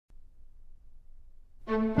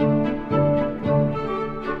Hi,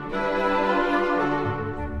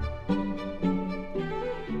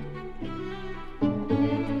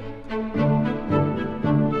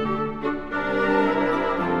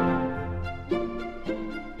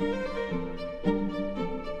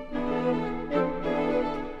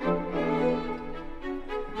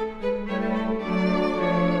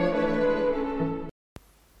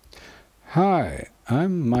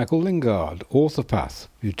 I'm Michael Lingard, orthopath,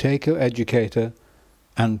 Buteyko-educator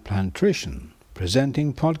and plantrician,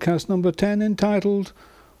 presenting podcast number 10 entitled,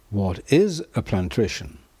 What is a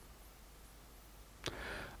Plantrician?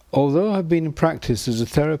 Although I've been in practice as a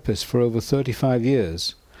therapist for over 35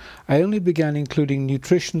 years, I only began including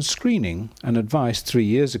nutrition screening and advice 3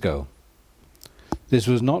 years ago. This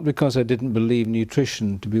was not because I didn't believe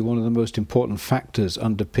nutrition to be one of the most important factors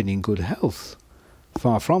underpinning good health.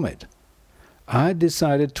 Far from it. I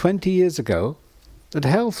decided 20 years ago that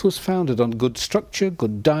health was founded on good structure,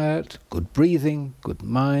 good diet, good breathing, good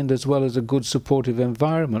mind, as well as a good supportive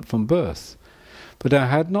environment from birth. But I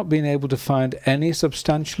had not been able to find any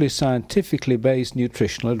substantially scientifically based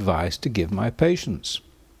nutritional advice to give my patients.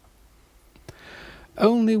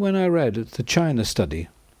 Only when I read the China study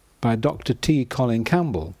by Dr. T. Colin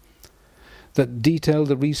Campbell that detailed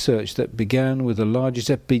the research that began with the largest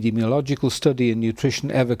epidemiological study in nutrition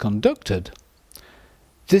ever conducted,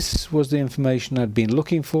 this was the information I'd been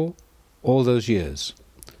looking for all those years,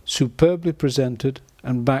 superbly presented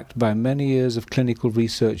and backed by many years of clinical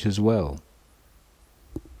research as well.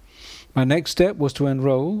 My next step was to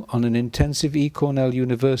enroll on an intensive Cornell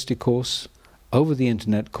University course over the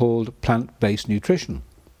internet called Plant-Based Nutrition.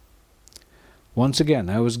 Once again,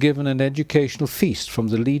 I was given an educational feast from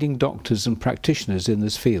the leading doctors and practitioners in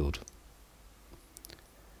this field.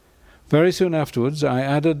 Very soon afterwards, I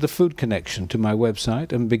added the Food Connection to my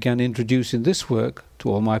website and began introducing this work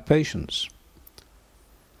to all my patients.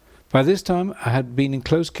 By this time, I had been in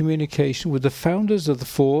close communication with the founders of the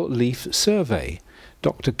 4-Leaf Survey,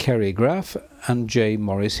 Dr. Kerry Graff and J.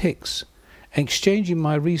 Morris Hicks, exchanging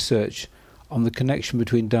my research on the connection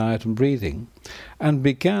between diet and breathing, and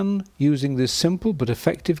began using this simple but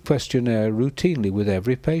effective questionnaire routinely with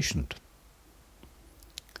every patient.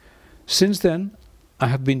 Since then, I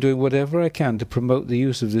have been doing whatever I can to promote the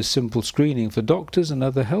use of this simple screening for doctors and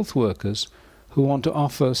other health workers who want to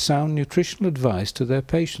offer sound nutritional advice to their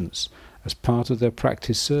patients as part of their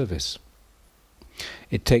practice service.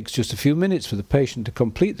 It takes just a few minutes for the patient to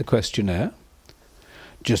complete the questionnaire,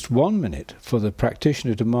 just 1 minute for the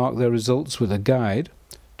practitioner to mark their results with a guide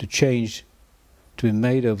to change to be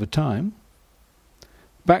made over time,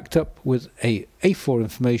 backed up with a A4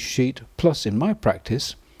 information sheet, plus in my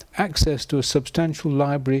practice, access to a substantial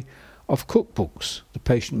library of cookbooks the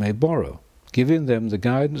patient may borrow, giving them the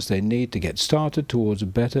guidance they need to get started towards a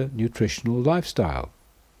better nutritional lifestyle.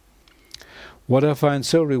 What I find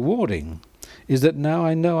so rewarding is that now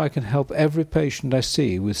I know I can help every patient I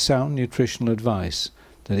see with sound nutritional advice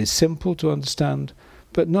that is simple to understand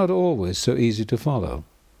but not always so easy to follow.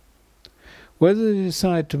 Whether they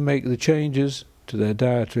decide to make the changes to their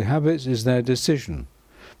dietary habits is their decision,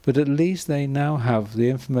 but at least they now have the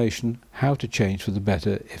information how to change for the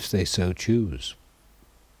better if they so choose.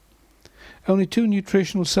 Only 2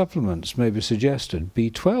 nutritional supplements may be suggested: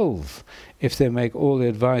 B12 if they make all the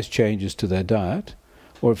advised changes to their diet,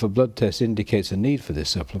 or if a blood test indicates a need for this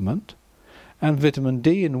supplement, and vitamin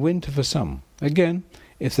D in winter for some. Again,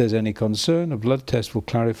 if there's any concern, a blood test will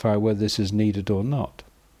clarify whether this is needed or not.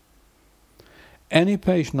 Any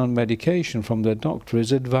patient on medication from their doctor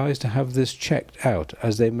is advised to have this checked out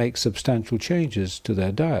as they make substantial changes to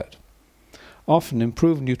their diet. Often,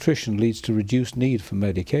 improved nutrition leads to reduced need for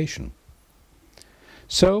medication.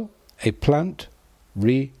 So, a plantrician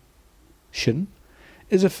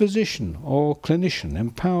is a physician or clinician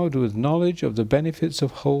empowered with knowledge of the benefits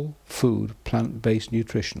of whole food plant-based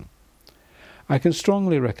nutrition. I can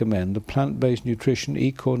strongly recommend the Plant-Based Nutrition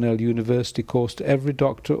Cornell University course to every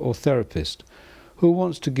doctor or therapist who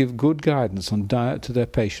wants to give good guidance on diet to their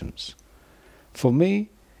patients. For me,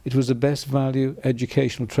 it was the best value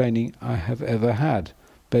educational training I have ever had,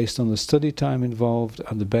 based on the study time involved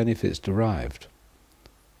and the benefits derived.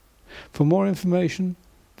 For more information,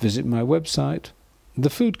 visit my website,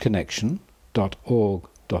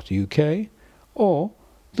 thefoodconnection.org.uk or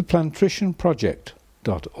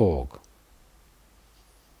theplantricianproject.org.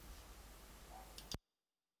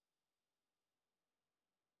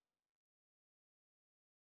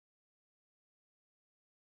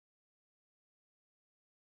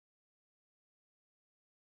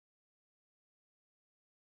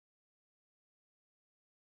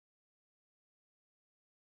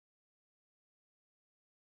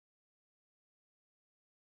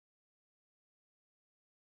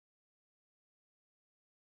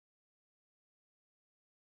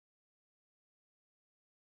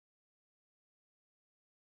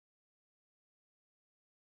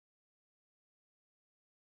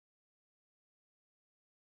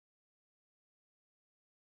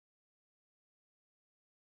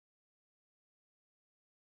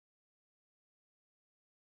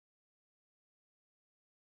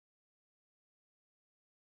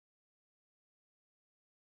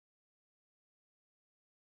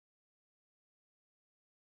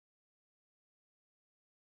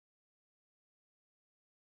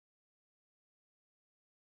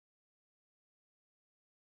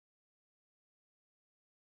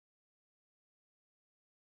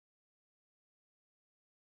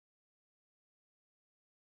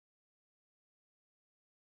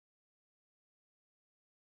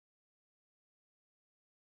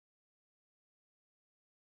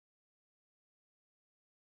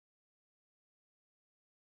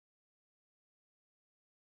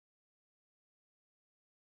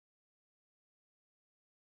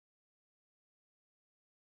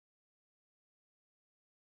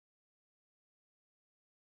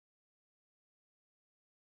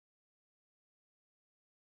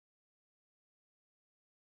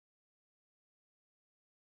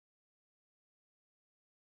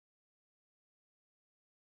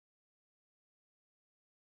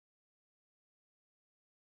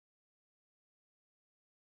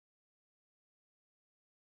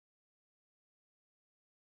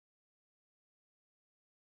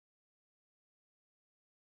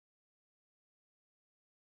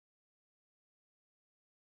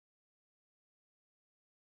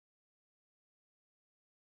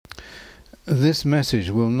 This message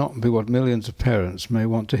will not be what millions of parents may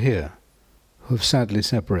want to hear, who have sadly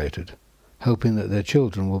separated, hoping that their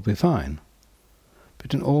children will be fine.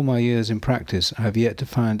 But in all my years in practice, I have yet to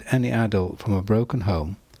find any adult from a broken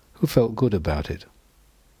home who felt good about it.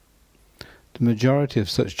 The majority of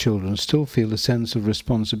such children still feel a sense of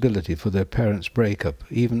responsibility for their parents' breakup,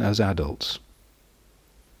 even as adults.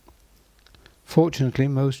 Fortunately,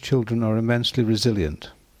 most children are immensely resilient,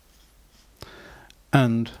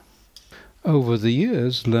 and over the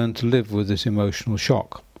years learn to live with this emotional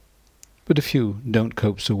shock, but a few don't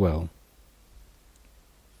cope so well.